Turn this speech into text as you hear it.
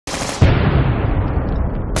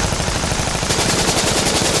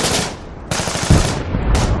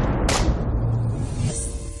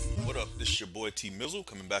Ep2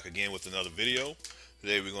 coming back again with another video.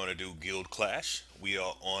 Today we're going to do Guild Clash. We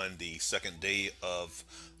are on the second day of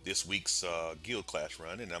this week's Guild Clash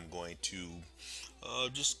run, and I'm going to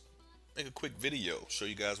just make a quick video, show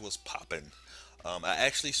you guys what's popping. I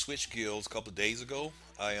actually switched guilds a couple of days ago.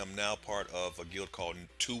 I am now part of a guild called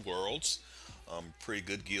Two Worlds. Pretty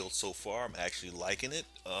good guild so far. I'm actually liking it.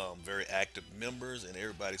 Very active members, and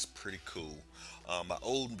everybody's pretty cool. My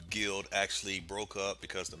old guild actually broke up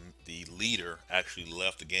because the leader actually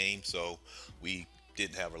left the game, so we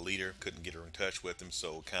didn't have a leader, couldn't get her in touch with him,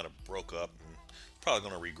 so it kind of broke up. And probably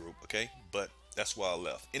gonna regroup, okay? But that's why I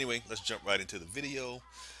left. Anyway, let's jump right into the video.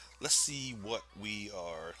 Let's see what we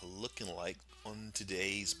are looking like on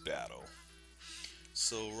today's battle.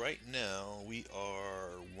 So right now we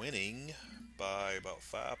are winning by about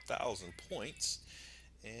 5,000 points,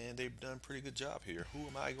 and they've done a pretty good job here. Who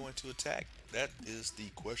am I going to attack? That is the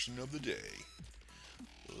question of the day.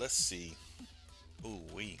 Let's see. Ooh,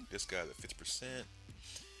 this guy's at 50%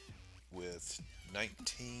 with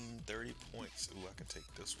 1930 points. Ooh, I can take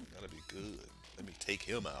this one. That'll be good. Let me take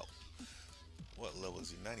him out. What level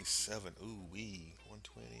is he? 97. Ooh,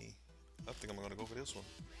 120. I think I'm gonna go for this one.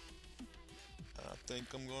 I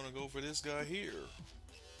think I'm gonna go for this guy here.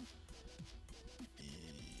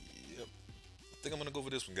 Yep. I think I'm gonna go for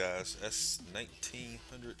this one, guys. That's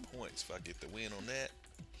 1900 points if I get the win on that.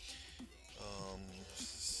 Let's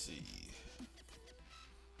see.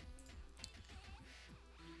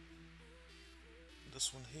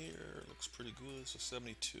 This one here looks pretty good. So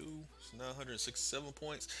 72. So 967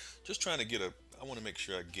 points. Just trying to get a. I want to make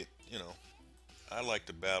sure I get. I like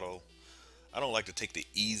to battle. I don't like to take the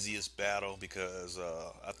easiest battle because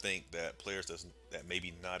I think that players that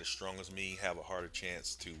maybe not as strong as me have a harder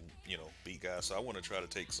chance to beat guys. So I want to try to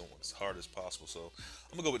take someone as hard as possible. So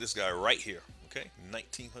I'm gonna go with this guy right here. Okay,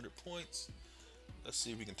 1900 points. Let's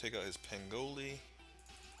see if we can take out his Pangoli.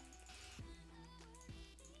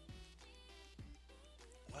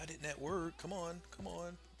 Why didn't that work? Come on, come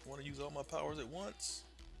on. I want to use all my powers at once.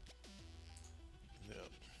 Yep.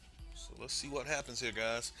 So let's see what happens here,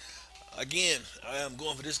 guys. Again, I am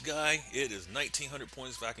going for this guy. It is 1900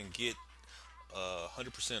 points if I can get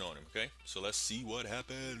 100% on him. Okay, so let's see what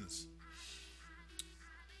happens.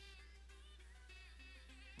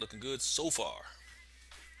 Looking good so far,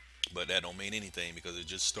 but that don't mean anything because it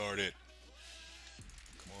just started.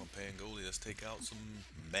 Come on, Pangoli, let's take out some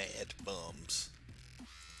mad bums.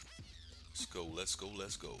 Let's go, let's go,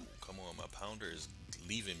 let's go. Come on, my pounder is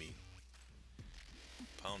leaving me.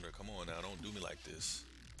 Pounder, come on now, don't do me like this.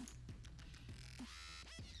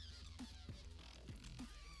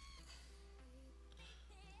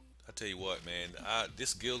 I tell you what, man,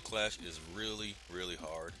 this guild clash is really, really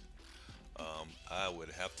hard. I would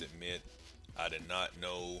have to admit, I did not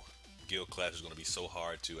know guild clash is going to be so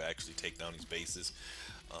hard to actually take down these bases.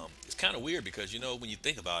 It's kind of weird because when you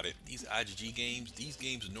think about it, these IGG games, these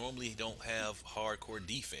games normally don't have hardcore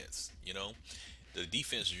defense. The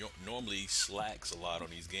defense normally slacks a lot on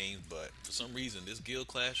these games, but for some reason, this guild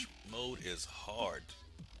clash mode is hard.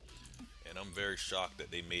 And I'm very shocked that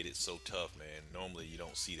they made it so tough, man. Normally you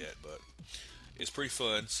don't see that, but it's pretty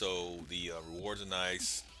fun. So the rewards are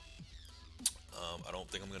nice. I don't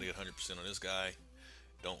think I'm gonna get 100% on this guy.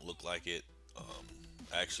 Don't look like it.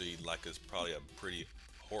 Actually, like it's probably a pretty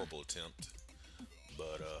horrible attempt,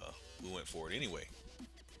 but we went for it anyway.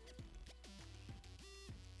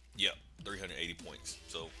 Yep, 380 points.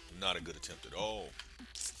 So not a good attempt at all.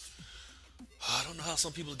 I don't know how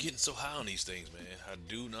some people are getting so high on these things, man. I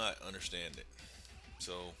do not understand it.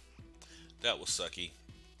 So that was sucky.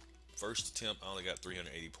 First attempt, I only got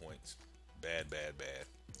 380 points. Bad, bad, bad.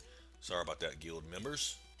 Sorry about that, guild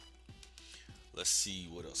members. Let's see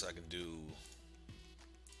what else I can do.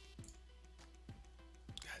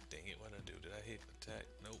 God dang it, what did I do? Did I hit attack?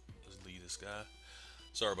 Nope. Let's leave this guy.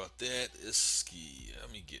 Sorry about that.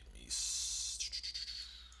 Let me get me.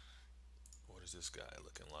 What is this guy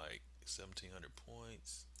looking like? 1700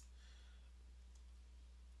 points.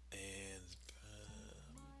 And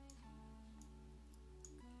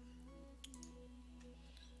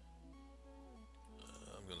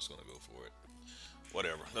I'm just gonna go for it.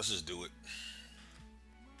 Whatever. Let's just do it.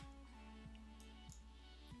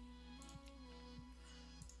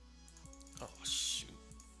 Oh shoot.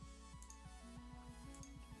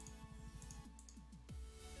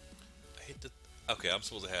 I hit the. Okay, I'm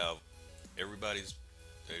supposed to have everybody's.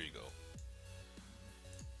 There you go.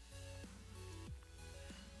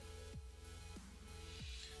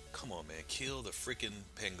 Come on, man. Kill the freaking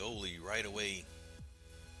Pangoli right away.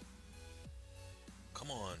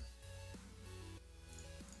 Come on.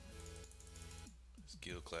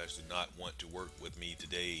 Guild Clash do not want to work with me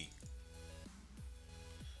today.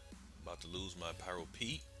 about to lose my Pyro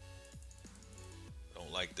Pete.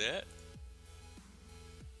 Don't like that.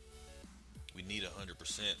 We need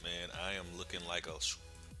 100%, man. I am looking like a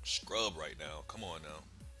scrub right now. Come on now.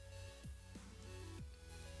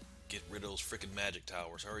 Get rid of those freaking magic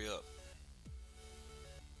towers. Hurry up.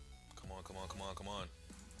 Come on, come on, come on, come on.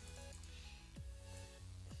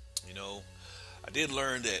 You know, I did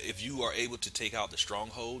learn that if you are able to take out the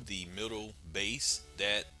stronghold, the middle base,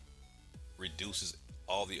 that reduces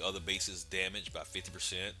all the other bases damage by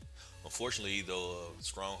 50%. Unfortunately, the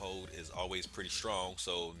stronghold is always pretty strong,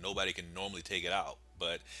 so nobody can normally take it out.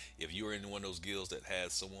 But if you're in one of those guilds that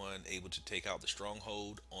has someone able to take out the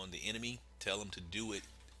stronghold on the enemy, tell them to do it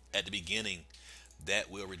at the beginning. That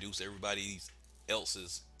will reduce everybody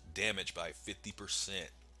else's damage by 50%.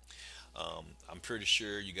 I'm pretty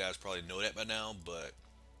sure you guys probably know that by now, but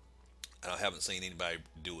I haven't seen anybody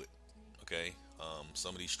do it. Okay,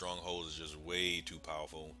 some of these strongholds is just way too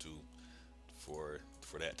powerful for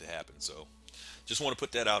that to happen. So, just want to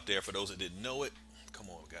put that out there for those that didn't know it. Come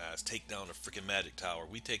on, guys, take down the freaking magic tower.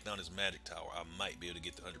 We take down this magic tower, I might be able to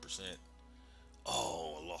get the 100%.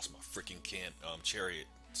 Oh, I lost my freaking chariot,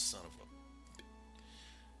 son of a.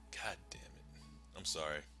 God damn it! I'm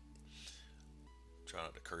sorry. Try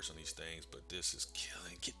not to curse on these things, but this is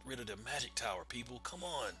killing. Get rid of the magic tower, people. Come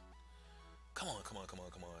on. Come on, come on, come on,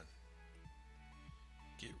 come on.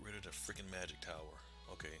 Get rid of the freaking magic tower.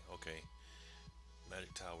 Okay, okay.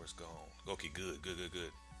 Magic tower's gone. Okay, good, good, good,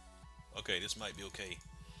 good. Okay, this might be okay.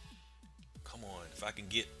 Come on. If I can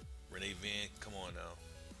get Renee Van, come on now.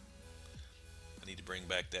 I need to bring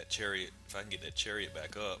back that chariot. If I can get that chariot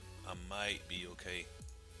back up, I might be okay.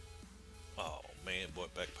 Oh, man,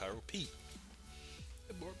 brought back Pyro Pete.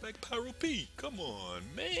 It brought back Pyro Pete. Come on,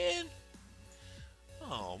 man.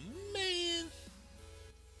 Oh, man.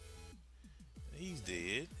 He's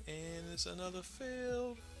dead. And it's another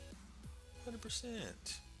failed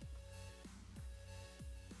 100%.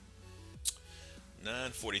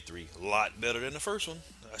 943. A lot better than the first one,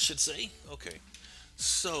 I should say. Okay.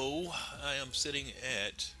 So, I am sitting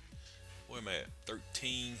at, where am I at?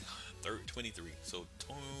 23. So,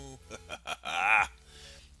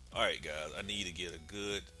 alright, guys. I need to get a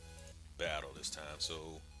good battle this time.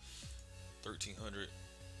 So, 1300.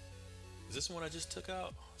 Is this one I just took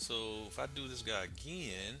out? So, if I do this guy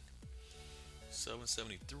again,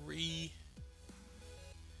 773.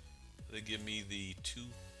 They give me the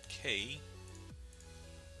 2K.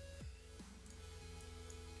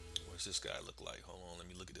 What's this guy look like? Hold on, let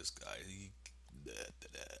me look at this guy.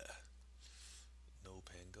 No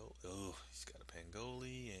Pangoli. Oh, he's got a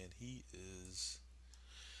Pangoli, and he is.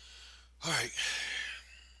 All right,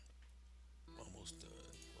 almost done.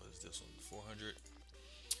 What is this one? 400.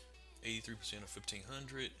 83% of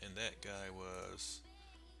 1500, and that guy was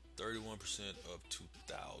 31% of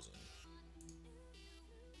 2000.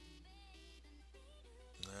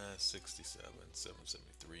 967,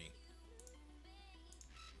 773.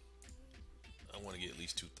 I want to get at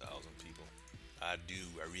least 2,000 people. I do.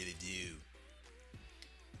 I really do.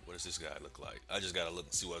 What does this guy look like? I just gotta look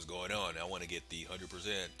and see what's going on. I want to get the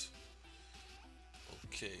 100%.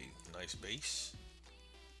 Okay, nice base.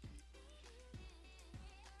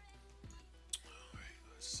 Alright,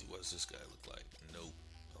 let's see. What does this guy look like? Nope.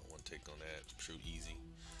 I don't want to take on that. I'm sure easy.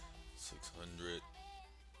 600.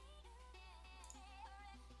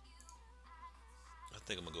 I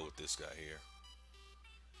think I'm gonna go with this guy here.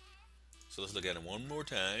 So let's look at him one more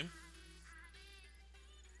time.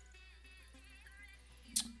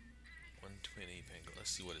 120 Pangoli.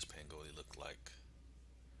 Let's see what his Pangoli look like.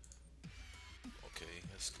 Okay,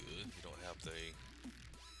 that's good. You don't have the.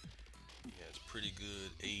 He has pretty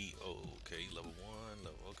good Oh, okay, level 1.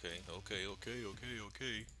 Level. Okay.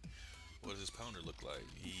 What does his pounder look like?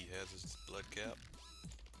 He has his blood cap.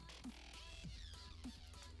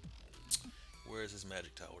 Where's his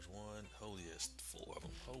magic towers? 1. Holy, yes, 4 of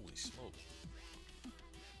them. Holy smoke.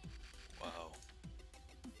 Wow.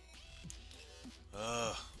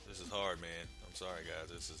 This is hard, man. I'm sorry, guys.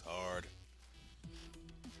 This is hard.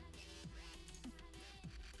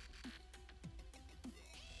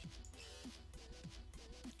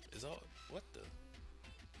 Is all what the? 1,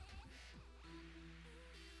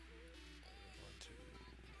 2,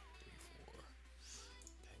 3, 4.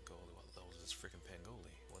 Pangoli. What level is this freaking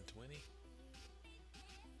Pangoli? 120.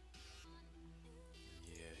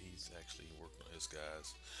 Yeah, he's actually working on his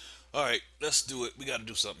guys. All right, let's do it. We got to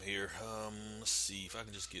do something here. Let's see if I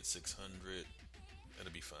can just get 600.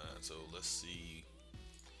 That'll be fine. So let's see.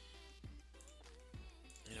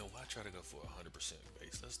 You know, why try to go for 100%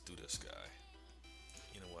 base? Let's do this guy.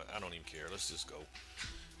 You know what? I don't even care. Let's just go.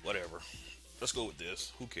 Whatever. Let's go with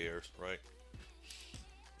this. Who cares, right?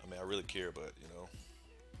 I mean, I really care, but you know,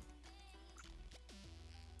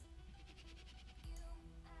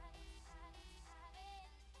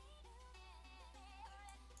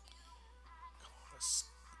 let's,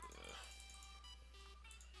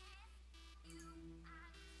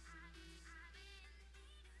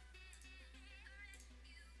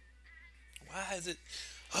 why is it?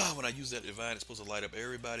 Oh, when I use that divine, it's supposed to light up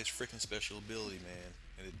everybody's freaking special ability, man,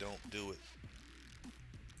 and it don't do it.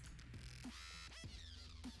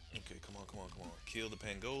 Okay, come on, come on, come on. Kill the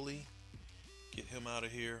Pangoli. Get him out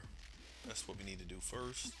of here. That's what we need to do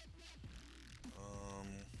first. Um,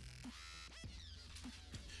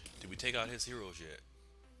 did we take out his heroes yet?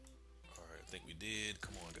 All right, I think we did.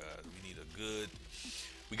 Come on, guys. We need a good.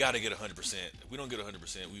 We got to get 100%. If we don't get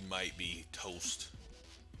 100%, we might be toast.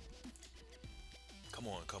 Come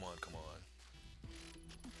on, come on, come on.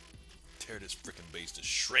 Tear this freaking base to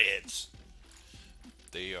shreds.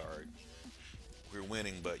 They are. We're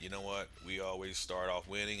winning, but you know what? We always start off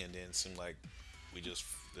winning, and then seem like we just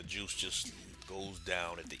the juice just goes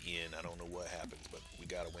down at the end. I don't know what happens, but we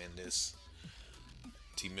gotta win this.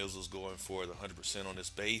 T Mizzle's going for the 100% on this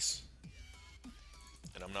base,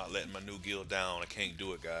 and I'm not letting my new guild down. I can't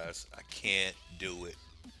do it, guys. I can't do it.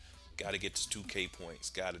 Gotta get to 2K points.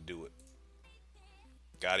 Gotta do it.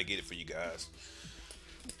 Gotta get it for you guys.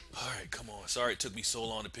 All right, come on. Sorry it took me so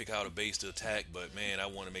long to pick out a base to attack, but man, I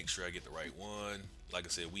want to make sure I get the right one. Like I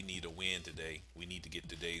said, we need a win today. We need to get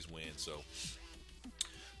today's win. So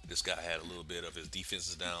this guy had a little bit of his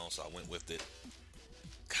defenses down, so I went with it.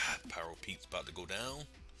 God, Pyro Pete's about to go down.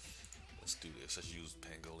 Let's do this. Let's use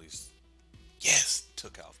Pangoli's. Yes,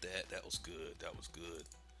 took out that. That was good. That was good.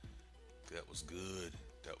 That was good.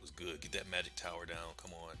 That was good. Get that magic tower down.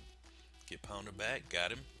 Come on. Get Pounder back.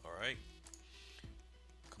 Got him. All right.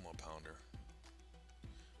 Come on, Pounder.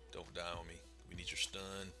 Don't die on me. We need your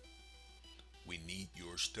stun. We need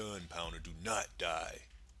your stun, Pounder. Do not die.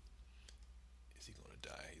 Is he gonna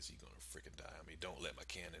die? Is he gonna freaking die on me? Don't let my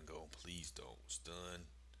cannon go. Please don't. Stun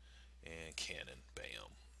and cannon. Bam.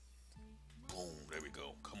 Boom. There we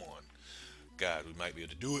go. Come on. God, we might be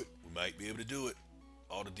able to do it. We might be able to do it.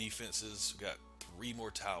 All the defenses. We got 3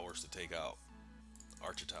 more towers to take out.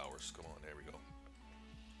 Archer towers. Come on. There we go.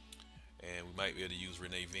 And we might be able to use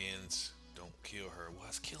Renee Vins. Don't kill her.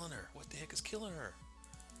 What's killing her? What the heck is killing her?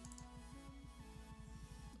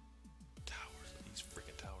 Towers. These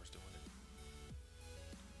freaking towers doing it.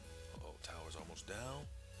 Uh oh, tower's almost down.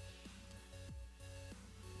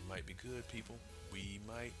 We might be good, people. We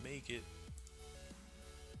might make it.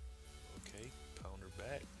 Okay, Pounder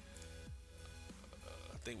back.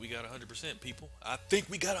 I think we got 100%, people. I think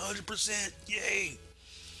we got 100%. Yay!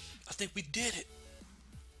 I think we did it.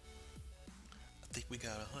 I think we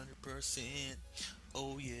got 100%.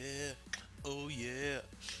 Oh yeah. Oh yeah.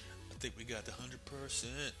 I think we got the 100%.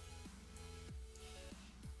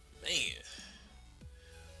 Man.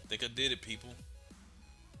 I think I did it, people.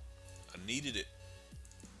 I needed it.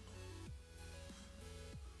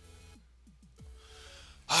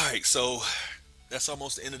 Alright, so that's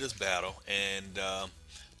almost the end of this battle. And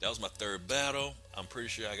that was my 3rd battle. I'm pretty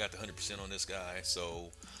sure I got the 100% on this guy. So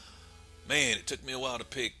man, it took me a while to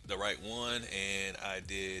pick the right one, and I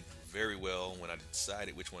did very well when I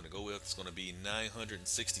decided which one to go with. It's going to be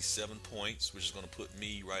 967 points, which is going to put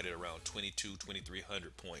me right at around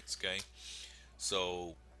 2300 points. Okay,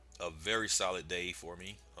 so a very solid day for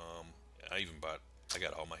me. I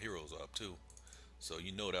got all my heroes up too, so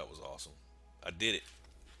you know that was awesome. I did it.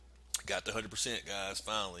 Got the 100%, guys.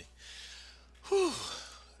 Finally. Whew,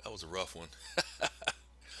 that was a rough one.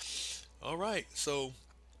 All right, so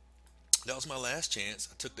that was my last chance.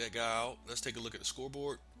 I took that guy out. Let's take a look at the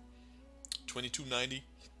scoreboard. 2290.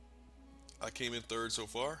 I came in 3rd so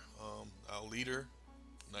far. Our leader,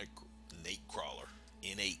 Nate Crawler.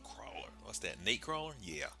 N8 Crawler. What's that? Nate Crawler?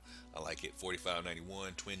 Yeah. I like it.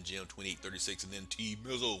 4591, Twin Gem 2836, and then T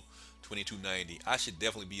Mizzle 2290. I should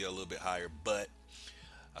definitely be a little bit higher, but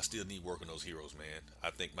I still need work on those heroes, man.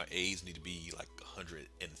 I think my A's need to be like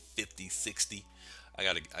 150, 60. I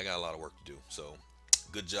got a lot of work to do. So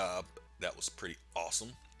good job. That was pretty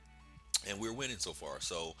awesome, and we're winning so far.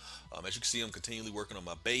 So as you can see, I'm continually working on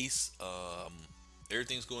my base.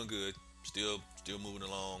 Everything's going good. Still moving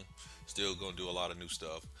along. Still going to do a lot of new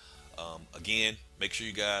stuff. Again, make sure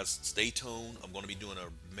you guys stay tuned. I'm going to be doing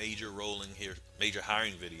a major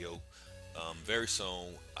hiring video very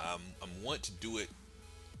soon. I'm want to do it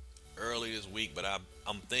early this week, but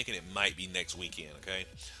I'm thinking it might be next weekend. Okay,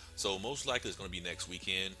 so most likely it's going to be next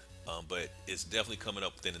weekend. But it's definitely coming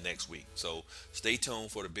up within the next week. So stay tuned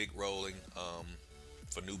for the big rolling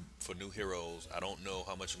for new heroes. I don't know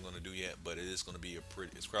how much I'm going to do yet, but it is going to be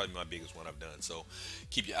it's probably my biggest one I've done. So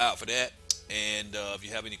keep your eye out for that. And if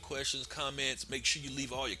you have any questions, comments, make sure you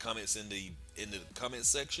leave all your comments in the comment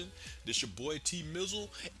section. This your boy T Mizzle,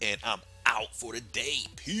 and I'm out for the day.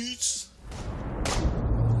 Peace.